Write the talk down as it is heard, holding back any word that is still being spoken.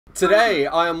Today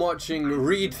I am watching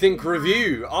Read, Think,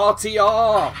 Review,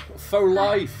 RTR, Faux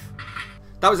Life.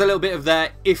 That was a little bit of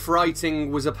their If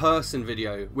Writing Was a Person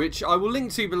video, which I will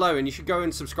link to below, and you should go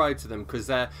and subscribe to them because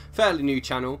they're a fairly new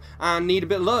channel and need a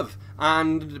bit of love.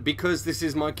 And because this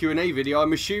is my Q&A video,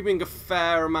 I'm assuming a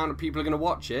fair amount of people are going to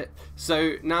watch it.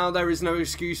 So now there is no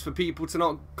excuse for people to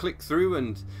not click through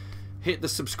and hit the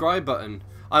subscribe button.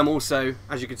 I'm also,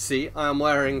 as you can see, I am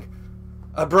wearing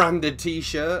a branded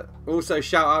t-shirt. Also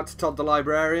shout out to Todd the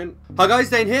Librarian. Hi guys,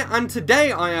 Dane here, and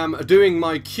today I am doing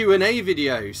my Q&A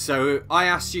video. So I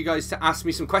asked you guys to ask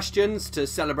me some questions to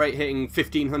celebrate hitting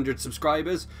 1500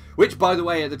 subscribers, which by the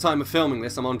way at the time of filming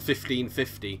this I'm on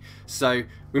 1550, so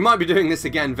we might be doing this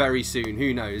again very soon,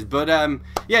 who knows. But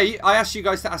yeah, I asked you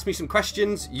guys to ask me some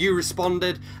questions, you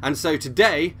responded, and so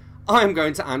today I'm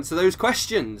going to answer those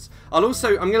questions. I'm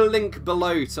going to link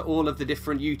below to all of the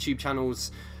different YouTube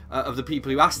channels of the people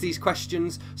who ask these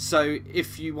questions, so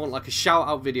if you want like a shout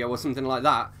out video or something like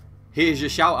that, here's your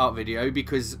shout out video,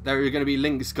 because there are going to be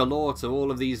links galore to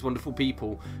all of these wonderful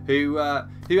people who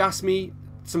asked me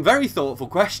some very thoughtful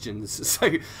questions.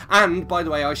 So, and by the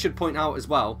way, I should point out as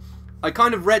well, I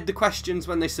kind of read the questions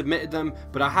when they submitted them,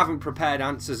 but I haven't prepared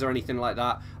answers or anything like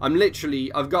that.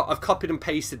 I've copied and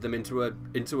pasted them into a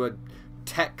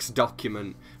text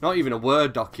document, not even a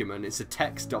Word document, it's a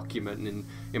text document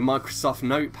in Microsoft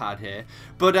Notepad here.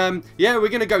 But yeah, we're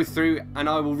gonna go through and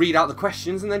I will read out the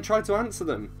questions and then try to answer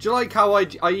them. Do you like how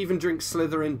I even drink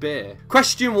Slytherin beer?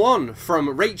 Question 1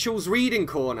 from Rachel's Reading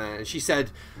Corner, and she said,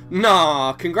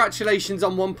 "Nah, congratulations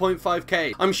on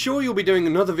 1.5k. I'm sure you'll be doing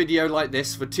another video like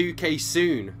this for 2k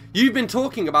soon. You've been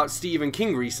talking about Stephen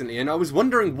King recently and I was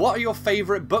wondering, what are your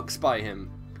favourite books by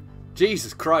him?"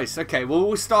 Jesus Christ. Okay, well,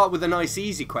 we'll start with a nice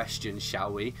easy question,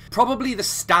 shall we? Probably The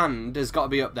Stand has got to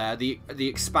be up there, the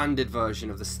expanded version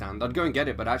of The Stand. I'd go and get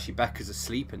it, but actually Becca's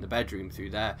asleep in the bedroom through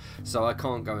there, so I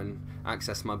can't go and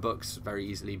access my books very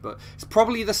easily. But it's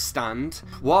probably The Stand.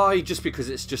 Why? Just because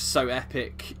it's just so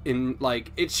epic.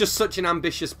 It's just such an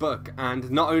ambitious book,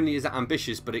 and not only is it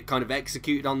ambitious, but it kind of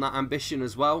executed on that ambition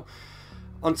as well.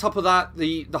 On top of that,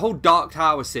 the whole Dark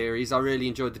Tower series, I really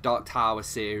enjoyed the Dark Tower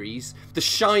series. The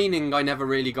Shining, I never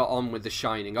really got on with The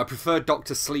Shining. I preferred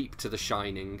Doctor Sleep to The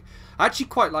Shining. I actually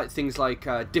quite like things like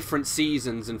Different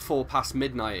Seasons and 4 Past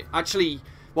Midnight. Actually,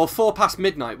 well, 4 Past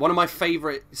Midnight, one of my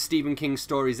favourite Stephen King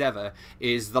stories ever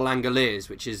is The Langoliers,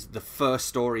 which is the first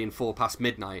story in 4 Past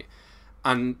Midnight.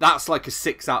 And that's like a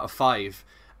 6 out of 5.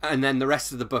 And then the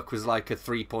rest of the book was like a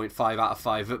 3.5 out of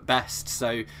 5 at best.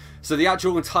 So the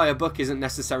actual entire book isn't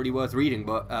necessarily worth reading,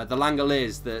 but The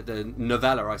Langoliers, the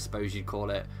novella, I suppose you'd call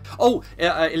it. Oh,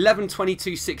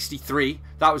 11/22/63,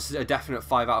 that was a definite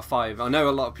 5 out of 5. I know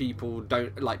a lot of people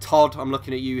don't like Todd, I'm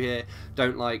looking at you here,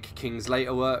 don't like King's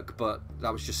later work, but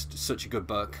that was just such a good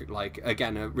book. Like,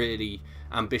 again, a really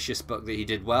ambitious book that he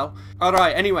did well.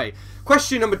 Alright, anyway,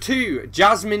 question number 2,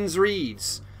 Jasmine's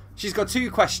Reads. She's got 2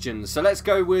 questions, so let's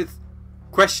go with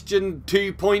question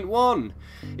 2.1.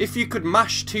 If you could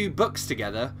mash 2 books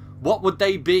together, what would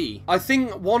they be? I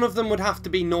think one of them would have to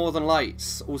be Northern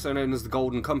Lights, also known as The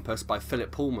Golden Compass by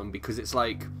Philip Pullman, because it's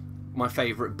like my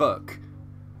favourite book.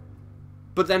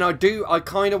 But then I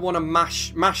kind of want to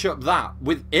mash up that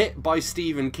with It by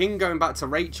Stephen King, going back to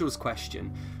Rachel's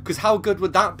question. Because how good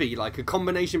would that be? Like a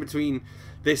combination between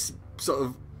this sort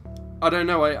of, I don't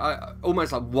know, I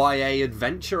almost like YA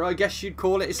adventure, I guess you'd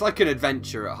call it. It's like an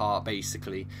adventure at heart,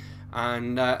 basically.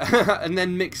 And and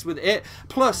then mixed with It.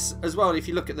 Plus, as well, if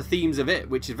you look at the themes of It,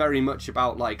 which is very much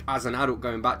about, like, as an adult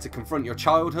going back to confront your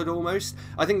childhood almost,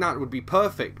 I think that would be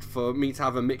perfect for me to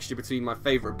have a mixture between my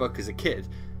favourite book as a kid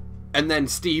and then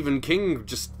Stephen King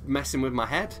just messing with my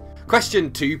head.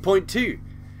 Question 2.2.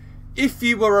 If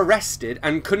you were arrested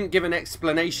and couldn't give an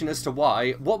explanation as to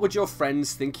why, what would your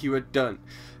friends think you had done?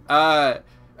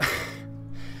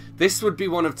 This would be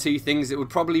one of 2 things. It would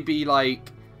probably be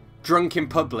like drunk in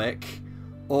public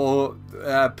or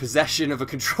possession of a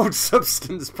controlled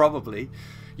substance, probably.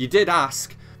 You did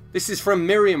ask. This is from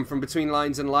Miriam from Between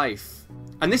Lines and Life.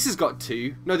 And this has got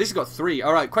 2. No, this has got 3.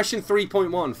 Alright, question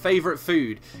 3.1. Favourite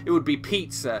food? It would be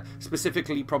pizza.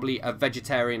 Specifically, probably a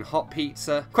vegetarian hot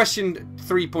pizza. Question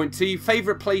 3.2.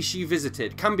 Favourite place you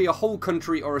visited? Can be a whole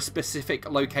country or a specific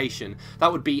location.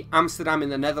 That would be Amsterdam in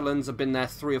the Netherlands. I've been there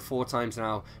 3 or 4 times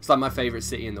now. It's like my favourite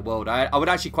city in the world. I would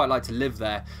actually quite like to live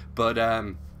there, but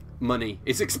money.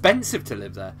 It's expensive to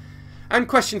live there. And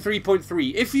question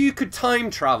 3.3. If you could time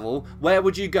travel, where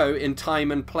would you go in time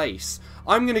and place?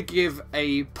 I'm going to give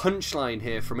a punchline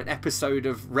here from an episode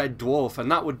of Red Dwarf,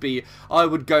 and that would be, I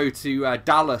would go to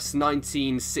Dallas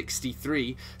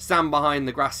 1963, stand behind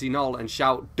the grassy knoll and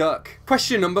shout, duck.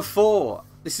 Question number 4.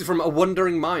 This is from A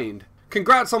Wondering Mind.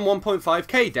 Congrats on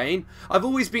 1.5k, Dane. I've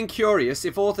always been curious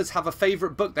if authors have a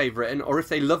favourite book they've written or if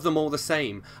they love them all the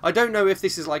same. I don't know if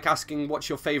this is like asking what's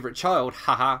your favourite child,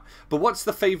 haha, but what's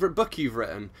the favourite book you've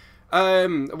written?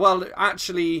 Well,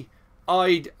 actually,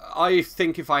 I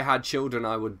think if I had children,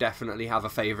 I would definitely have a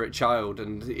favourite child,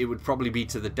 and it would probably be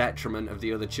to the detriment of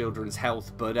the other children's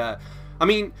health. But, I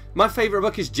mean, my favourite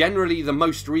book is generally the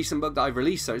most recent book that I've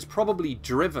released, so it's probably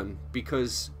Driven,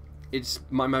 because it's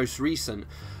my most recent.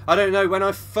 I don't know, when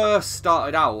I first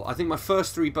started out, I think my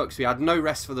first 3 books, we had No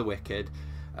Rest for the Wicked,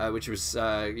 which was,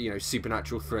 you know,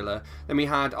 supernatural thriller. Then we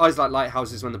had Eyes Like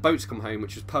Lighthouses When the Boats Come Home,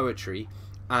 which was poetry.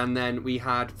 And then we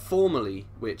had Formerly,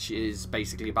 which is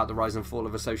basically about the rise and fall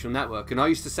of a social network. And I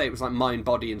used to say it was like mind,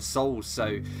 body and soul.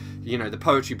 So, you know, the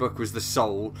poetry book was the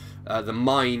soul. The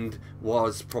mind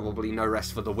was probably No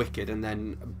Rest for the Wicked. And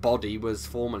then body was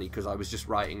Formerly, because I was just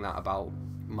writing that about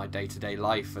my day-to-day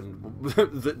life and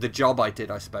the job I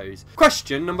did, I suppose.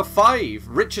 Question number 5.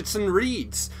 Richardson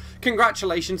reads,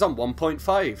 congratulations on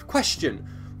 1.5. Question,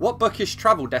 what bookish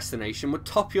travel destination would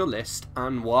top your list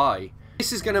and why?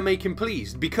 This is going to make him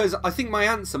pleased, because I think my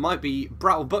answer might be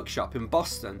Brattle Bookshop in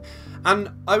Boston.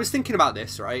 And I was thinking about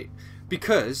this, right,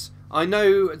 because I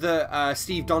know that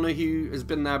Steve Donahue has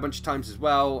been there a bunch of times as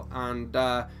well, and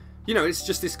you know, it's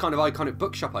just this kind of iconic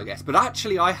bookshop, I guess. But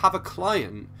actually I have a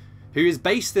client who is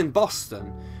based in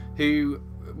Boston, who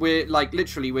we're like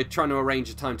literally we're trying to arrange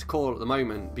a time to call at the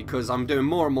moment, because I'm doing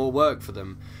more and more work for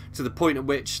them, to the point at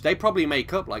which they probably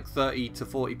make up like 30 to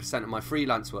 40% of my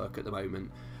freelance work at the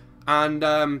moment. And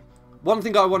one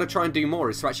thing I want to try and do more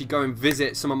is to actually go and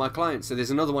visit some of my clients. So there's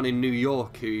another one in New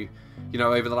York who, you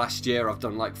know, over the last year I've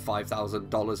done like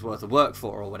 $5,000 worth of work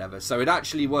for or whatever. So it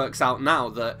actually works out now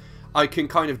that I can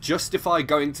kind of justify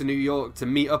going to New York to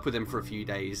meet up with him for a few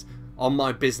days on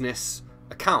my business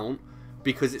account,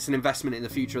 because it's an investment in the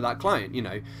future of that client, you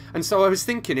know. And so I was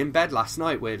thinking in bed last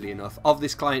night, weirdly enough, of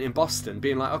this client in Boston,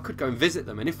 being like, I could go and visit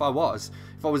them, and if I was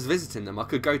visiting them, I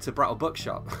could go to Brattle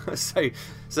Bookshop.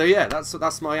 so yeah,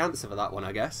 that's my answer for that one,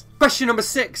 I guess. Question number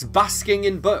 6, basking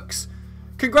in books.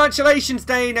 Congratulations,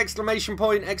 Dane! Exclamation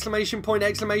point, exclamation point,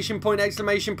 exclamation point,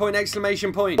 exclamation point,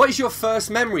 exclamation point. What is your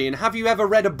first memory, and have you ever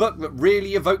read a book that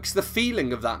really evokes the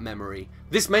feeling of that memory?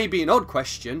 This may be an odd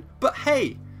question, but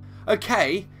hey,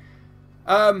 okay.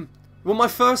 Well, my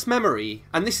first memory,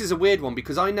 and this is a weird one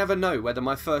because I never know whether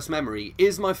my first memory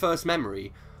is my first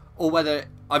memory or whether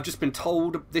I've just been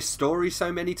told this story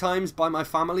so many times by my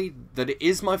family that it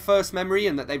is my first memory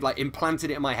and that they've like implanted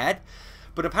it in my head.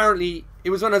 But apparently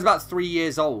it was when I was about 3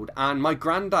 years old, and my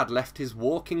granddad left his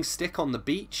walking stick on the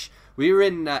beach. We were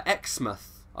in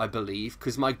Exmouth, I believe,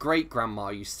 because my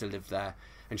great-grandma used to live there.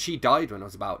 And she died when I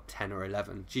was about 10 or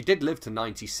 11. She did live to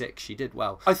 96. She did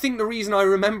well. I think the reason I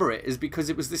remember it is because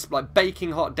it was this like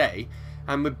baking hot day,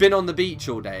 and we'd been on the beach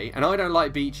all day. And I don't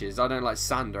like beaches. I don't like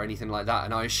sand or anything like that.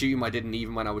 And I assume I didn't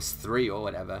even when I was 3 or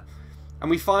whatever. And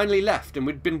we finally left, and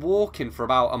we'd been walking for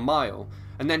about a mile.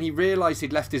 And then he realised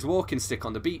he'd left his walking stick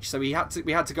on the beach, so we had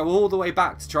to go all the way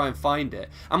back to try and find it.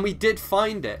 And we did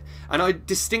find it. And I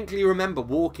distinctly remember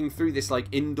walking through this like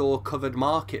indoor covered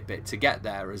market bit to get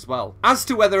there as well. As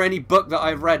to whether any book that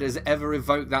I've read has ever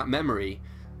evoked that memory,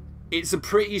 it's a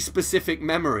pretty specific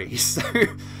memory,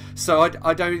 so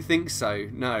I don't think so,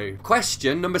 no.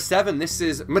 Question number 7, this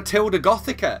is Matilda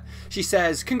Gothica. She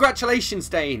says, congratulations,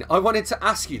 Dane. I wanted to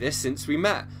ask you this since we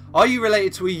met. Are you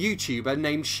related to a YouTuber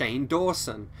named Shane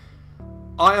Dawson?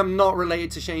 I am not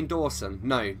related to Shane Dawson,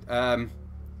 no.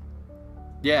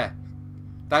 Yeah,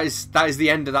 that is the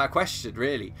end of that question,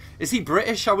 really. Is he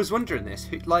British? I was wondering this.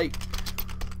 Like,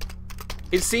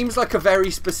 it seems like a very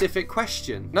specific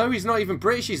question. No, he's not even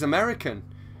British, he's American.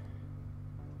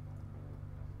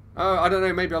 Oh, I don't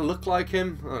know, maybe I look like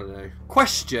him. I don't know.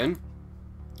 Question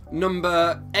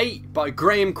number 8 by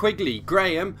Graham Quigley.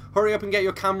 Graham, hurry up and get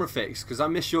your camera fixed because I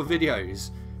miss your videos.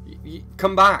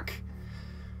 Come back.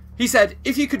 He said,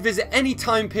 if you could visit any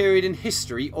time period in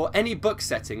history or any book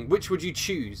setting, which would you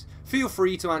choose? Feel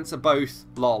free to answer both,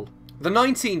 lol. The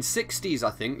 1960s, I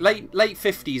think. Late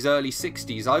 50s, early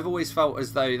 60s. I've always felt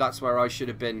as though that's where I should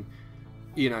have been,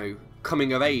 you know,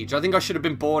 coming of age. I think I should have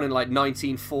been born in like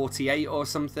 1948 or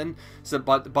something. So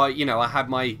by you know, I had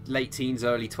my late teens,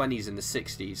 early 20s in the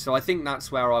 60s. So I think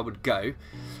that's where I would go.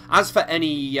 As for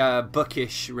any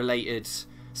bookish related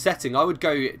setting, I would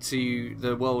go to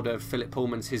the world of Philip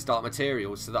Pullman's His Dark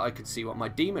Materials so that I could see what my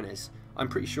demon is. I'm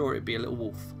pretty sure it'd be a little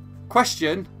wolf.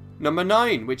 Question number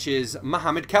 9, which is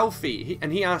Mohammed Kelfi,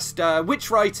 and he asked,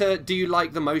 which writer do you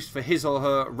like the most for his or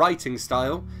her writing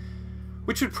style?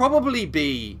 Which would probably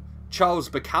be Charles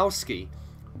Bukowski,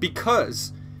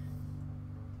 because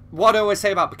what I always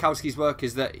say about Bukowski's work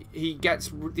is that he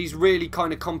gets these really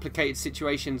kind of complicated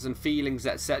situations and feelings,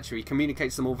 etc. He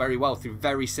communicates them all very well through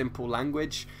very simple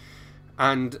language.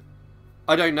 And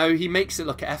I don't know, he makes it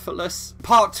look effortless.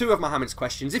 Part 2 of Mohammed's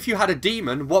questions. If you had a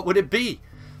demon, what would it be?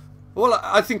 Well,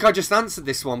 I think I just answered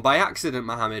this one by accident,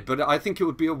 Mohammed, but I think it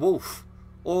would be a wolf.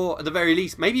 Or, at the very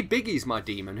least, maybe Biggie's my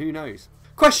demon, who knows?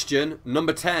 Question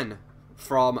number 10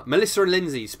 from Melissa and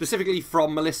Lindsay, specifically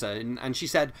from Melissa, and she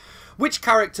said, which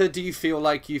character do you feel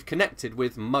like you've connected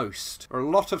with most? There are a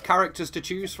lot of characters to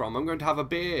choose from. I'm going to have a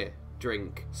beer,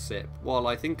 drink, sip, while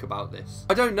I think about this.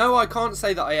 I don't know, I can't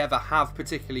say that I ever have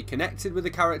particularly connected with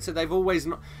a character. They've always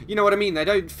not, you know what I mean? They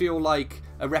don't feel like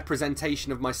a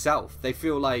representation of myself. They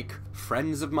feel like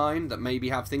friends of mine that maybe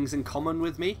have things in common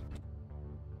with me.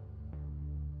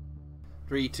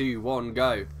 3, 2, 1,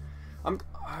 go.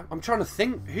 I'm trying to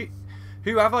think,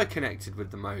 who have I connected with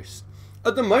the most?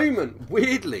 At the moment,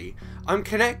 weirdly, I'm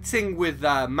connecting with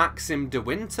Maxim de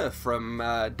Winter from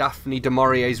Daphne de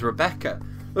Maurier's Rebecca.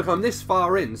 Look, I'm this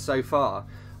far in so far.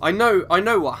 I know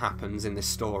what happens in this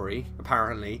story,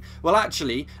 apparently. Well,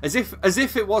 actually, as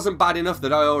if it wasn't bad enough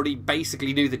that I already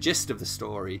basically knew the gist of the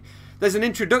story, there's an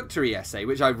introductory essay,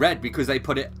 which I read because they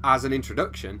put it as an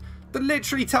introduction, that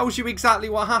literally tells you exactly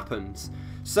what happens.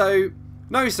 So,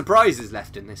 no surprises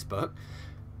left in this book.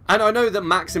 And I know that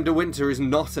Maxim de Winter is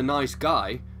not a nice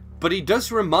guy, but he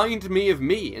does remind me of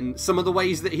me in some of the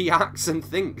ways that he acts and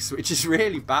thinks, which is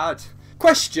really bad.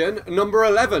 Question number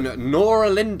 11, Nora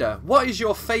Linda. What is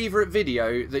your favourite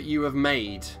video that you have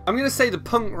made? I'm going to say the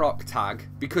punk rock tag,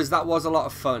 because that was a lot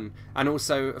of fun, and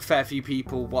also a fair few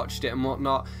people watched it and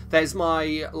whatnot. There's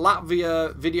my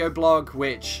Latvia video blog,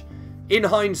 which, in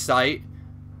hindsight,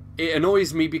 it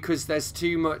annoys me because there's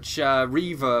too much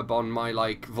reverb on my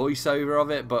voiceover of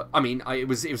it, but I mean, it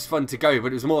was fun to go, but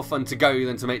it was more fun to go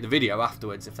than to make the video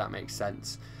afterwards, if that makes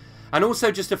sense. And also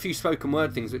just a few spoken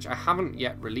word things which I haven't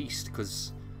yet released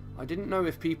because I didn't know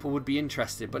if people would be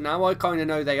interested, but now I kind of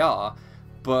know they are,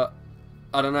 but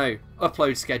I don't know,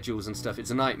 upload schedules and stuff,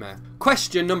 it's a nightmare.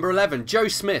 Question number 11, Joe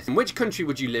Smith. In which country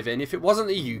would you live in if it wasn't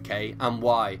the UK, and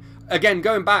why? Again,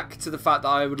 going back to the fact that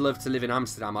I would love to live in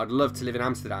Amsterdam, I'd love to live in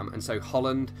Amsterdam, and so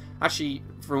Holland. Actually,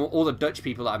 from all the Dutch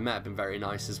people that I've met have been very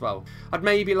nice as well. I'd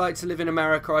maybe like to live in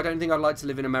America. I don't think I'd like to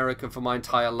live in America for my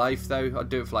entire life, though. I'd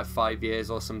do it for like 5 years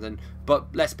or something.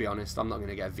 But let's be honest, I'm not going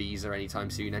to get a visa anytime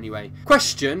soon anyway.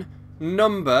 Question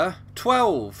number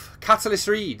 12. Catalyst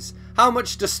reads, how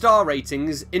much do star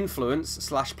ratings influence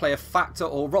 / play a factor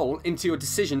or role into your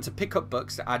decision to pick up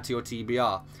books to add to your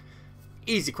TBR?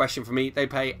 Easy question for me. They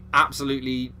pay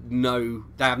absolutely no,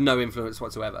 they have no influence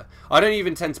whatsoever. I don't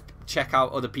even tend to check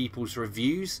out other people's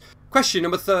reviews. Question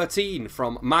number 13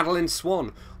 from Madeline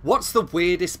Swan. What's the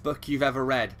weirdest book you've ever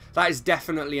read? That is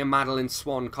definitely a Madeline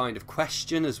Swan kind of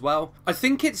question as well. I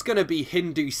think it's going to be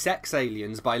Hindu Sex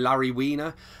Aliens by Larry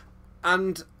Weiner.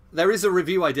 And there is a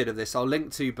review I did of this I'll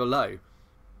link to below.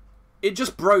 It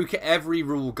just broke every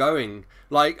rule going.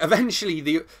 Like, eventually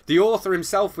the author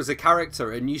himself was a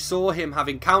character and you saw him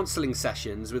having counselling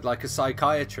sessions with like a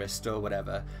psychiatrist or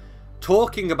whatever,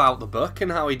 talking about the book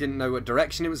and how he didn't know what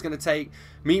direction it was going to take.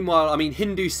 Meanwhile, I mean,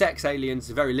 Hindu sex aliens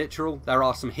is very literal. There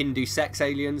are some Hindu sex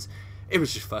aliens. It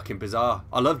was just fucking bizarre.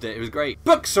 I loved it. It was great.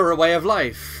 Books are a way of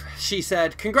life. She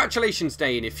said, congratulations,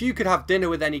 Dane. If you could have dinner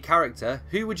with any character,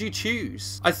 who would you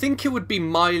choose? I think it would be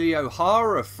Miley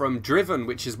O'Hara from Driven,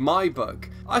 which is my book.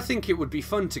 I think it would be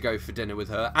fun to go for dinner with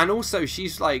her. And also,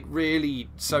 she's like really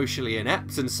socially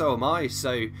inept, and so am I.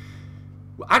 So,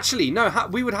 actually, no,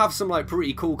 we would have some like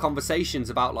pretty cool conversations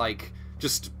about like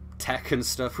just tech and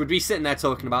stuff. We'd be sitting there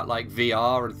talking about like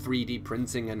VR and 3D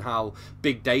printing and how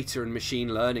big data and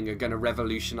machine learning are going to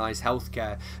revolutionize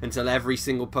healthcare until every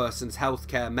single person's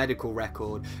healthcare medical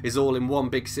record is all in one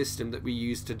big system that we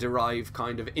use to derive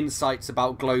kind of insights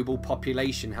about global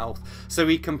population health, so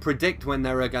we can predict when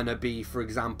there are going to be, for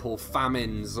example,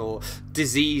 famines or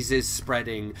diseases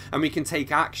spreading, and we can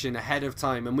take action ahead of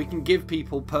time, and we can give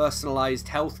people personalized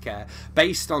healthcare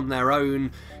based on their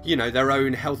own, you know, their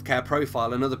own healthcare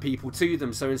profile and other people to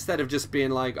them. So instead of just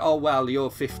being like, oh well, you're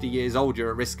 50 years old, you're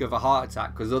at risk of a heart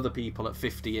attack because other people at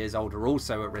 50 years old are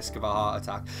also at risk of a heart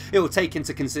attack, it will take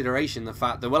into consideration the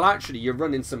fact that, well, actually you're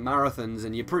running some marathons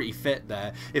and you're pretty fit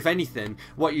there. If anything,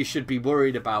 what you should be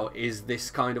worried about is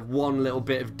this kind of one little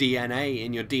bit of DNA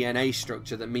in your DNA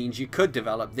structure that means you could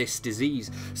develop this disease.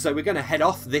 So we're going to head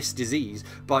off this disease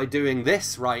by doing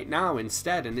this right now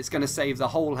instead, and it's going to save the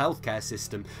whole healthcare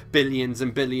system billions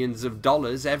and billions of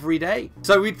dollars every day.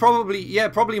 So we'd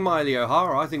probably Miley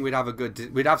O'Hara. I think we'd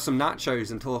have some nachos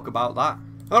and talk about that.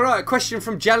 Alright, a question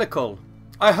from Jellicle.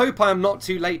 I hope I am not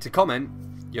too late to comment.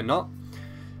 You're not.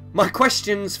 My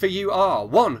questions for you are: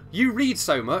 1. You read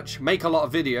so much, make a lot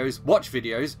of videos, watch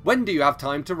videos. When do you have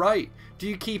time to write? Do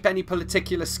you keep any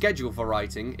particular schedule for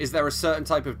writing? Is there a certain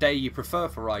type of day you prefer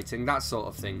for writing? That sort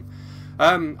of thing.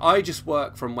 I just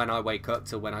work from when I wake up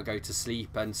till when I go to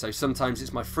sleep, and so sometimes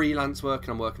it's my freelance work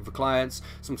and I'm working for clients,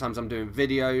 sometimes I'm doing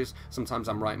videos, sometimes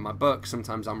I'm writing my book,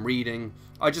 sometimes I'm reading.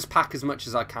 I just pack as much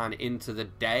as I can into the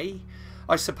day,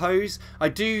 I suppose. I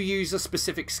do use a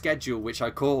specific schedule which I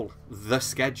call the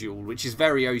schedule, which is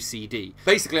very OCD.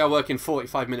 Basically I work in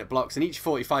 45-minute blocks, and each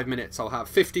 45 minutes I'll have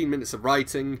 15 minutes of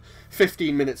writing,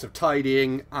 15 minutes of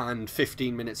tidying, and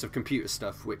 15 minutes of computer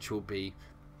stuff, which will be,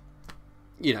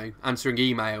 you know, answering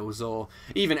emails, or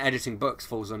even editing books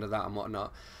falls under that and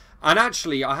whatnot. And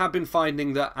actually, I have been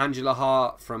finding that Angela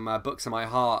Hart from Books of My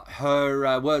Heart,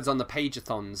 her words on the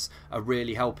page-a-thons are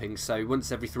really helping. So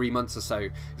once every 3 months or so,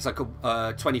 it's like a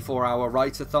 24-hour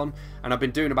write-a-thon, and I've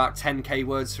been doing about 10k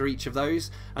words for each of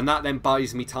those, and that then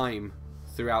buys me time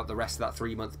throughout the rest of that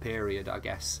 3-month period, I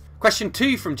guess. Question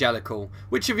 2 from Jellicle.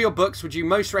 Which of your books would you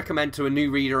most recommend to a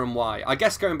new reader, and why? I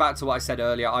guess going back to what I said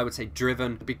earlier, I would say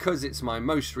Driven, because it's my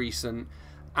most recent,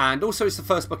 and also it's the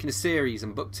first book in a series,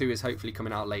 and book 2 is hopefully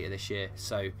coming out later this year,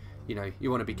 so, you know,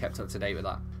 you want to be kept up to date with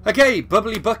that. Okay,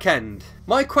 Bubbly Bookend.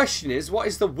 My question is, what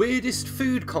is the weirdest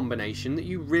food combination that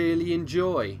you really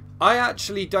enjoy? I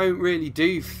actually don't really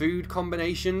do food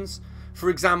combinations. For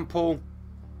example,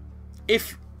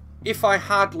 if I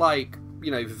had, like, you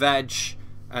know, veg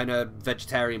and a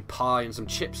vegetarian pie and some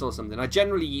chips or something, I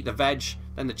generally eat the veg,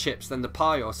 then the chips, then the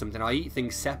pie or something. I eat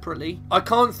things separately. I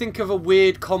can't think of a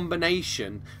weird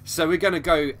combination, so we're going to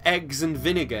go eggs and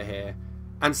vinegar here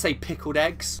and say pickled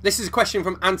eggs. This is a question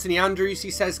from Anthony Andrews.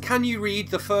 He says, can you read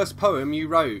the first poem you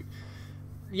wrote?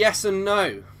 Yes and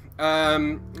no.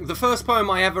 The first poem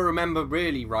I ever remember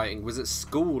really writing was at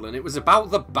school, and it was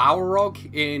about the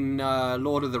Balrog in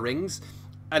Lord of the Rings.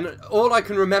 And all I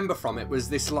can remember from it was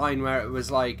this line where it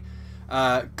was like,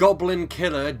 Goblin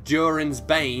killer Durin's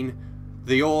bane,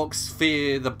 the orcs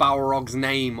fear the Balrog's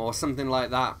name, or something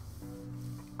like that.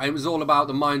 And it was all about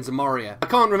the mines of Maurier. I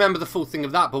can't remember the full thing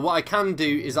of that, but what I can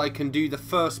do is I can do the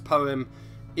first poem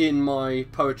in my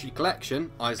poetry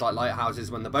collection, Eyes Like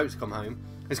Lighthouses When the Boats Come Home.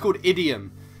 It's called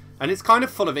Idiom, and it's kind of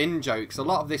full of in-jokes. A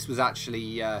lot of this was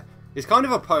actually, it's kind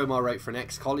of a poem I wrote for an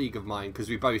ex-colleague of mine, because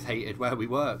we both hated where we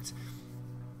worked.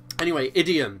 Anyway,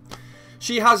 Idiom.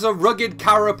 She has a rugged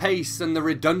carapace and the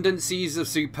redundancies of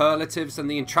superlatives and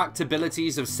the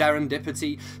intractabilities of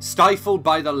serendipity, stifled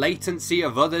by the latency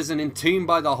of others and entombed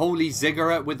by the holy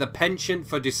ziggurat with the penchant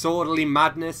for disorderly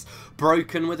madness,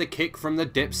 broken with a kick from the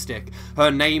dipstick.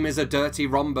 Her name is a dirty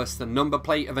rhombus, the number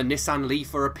plate of a Nissan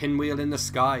Leaf or a pinwheel in the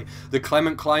sky, the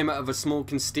clement climate of a small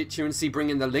constituency,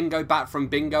 bringing the lingo back from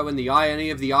bingo and the irony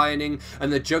of the ironing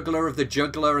and the juggler of the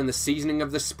juggler and the seasoning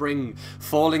of the spring.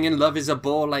 Falling in love is a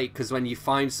bore ache, because when you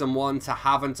find someone to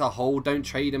have and to hold, don't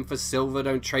trade them for silver,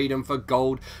 don't trade them for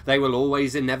gold. They will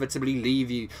always inevitably leave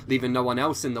you, leaving no one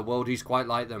else in the world who's quite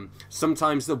like them.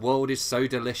 Sometimes the world is so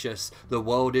delicious. The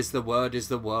world is the word is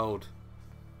the world.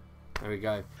 There we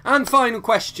go. And final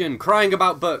question, crying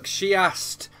about books. She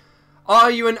asked,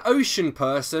 are you an ocean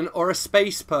person or a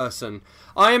space person?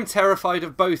 I am terrified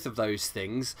of both of those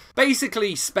things.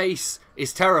 Basically, space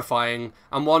is terrifying,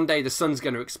 and one day the sun's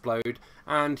going to explode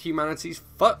and humanity's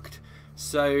fucked.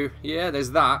 So, yeah,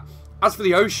 there's that. As for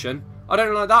the ocean, I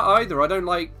don't like that either.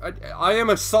 I am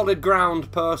a solid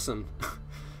ground person.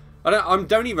 I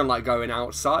don't even like going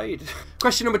outside.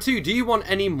 Question number 2, do you want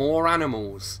any more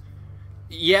animals?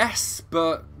 Yes,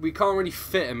 but we can't really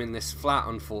fit them in this flat,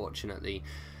 unfortunately.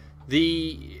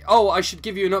 Oh, I should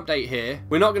give you an update here.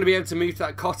 We're not going to be able to move to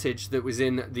that cottage that was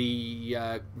in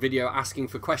the video asking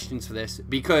for questions for this,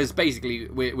 because basically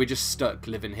we're just stuck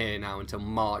living here now until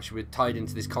March. We're tied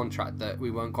into this contract that we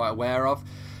weren't quite aware of.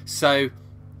 So,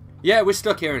 yeah, we're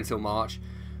stuck here until March.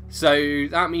 So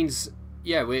that means,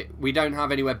 yeah, we don't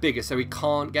have anywhere bigger, so we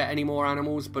can't get any more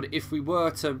animals. But if we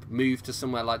were to move to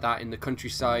somewhere like that in the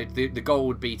countryside, the goal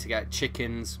would be to get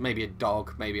chickens, maybe a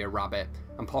dog, maybe a rabbit,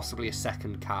 and possibly a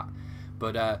second cat.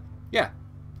 But yeah,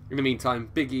 in the meantime,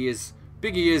 Biggie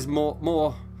is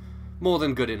more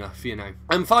than good enough, you know.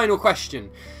 And final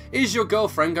question, is your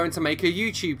girlfriend going to make a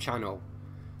YouTube channel?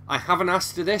 I haven't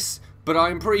asked her this, but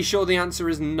I'm pretty sure the answer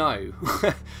is no.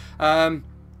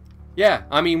 Yeah,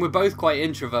 I mean, we're both quite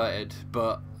introverted,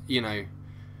 but, you know,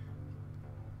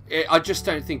 I just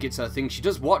don't think it's her thing. She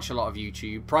does watch a lot of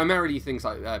YouTube, primarily things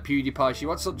like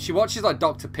PewDiePie. She watches like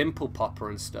Dr. Pimple Popper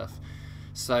and stuff.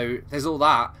 So there's all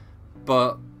that,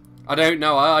 but I don't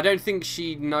know. I don't think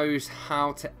she knows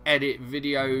how to edit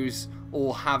videos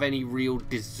or have any real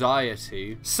desire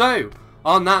to. So,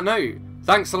 On that note,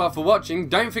 thanks a lot for watching.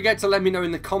 Don't forget to let me know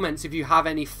in the comments if you have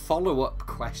any follow-up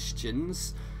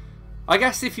questions. I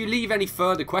guess if you leave any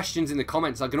further questions in the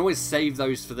comments, I can always save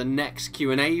those for the next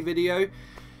Q&A video.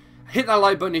 Hit that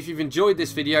like button if you've enjoyed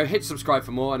this video, hit subscribe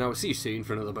for more, and I will see you soon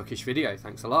for another bookish video.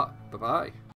 Thanks a lot.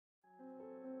 Bye-bye.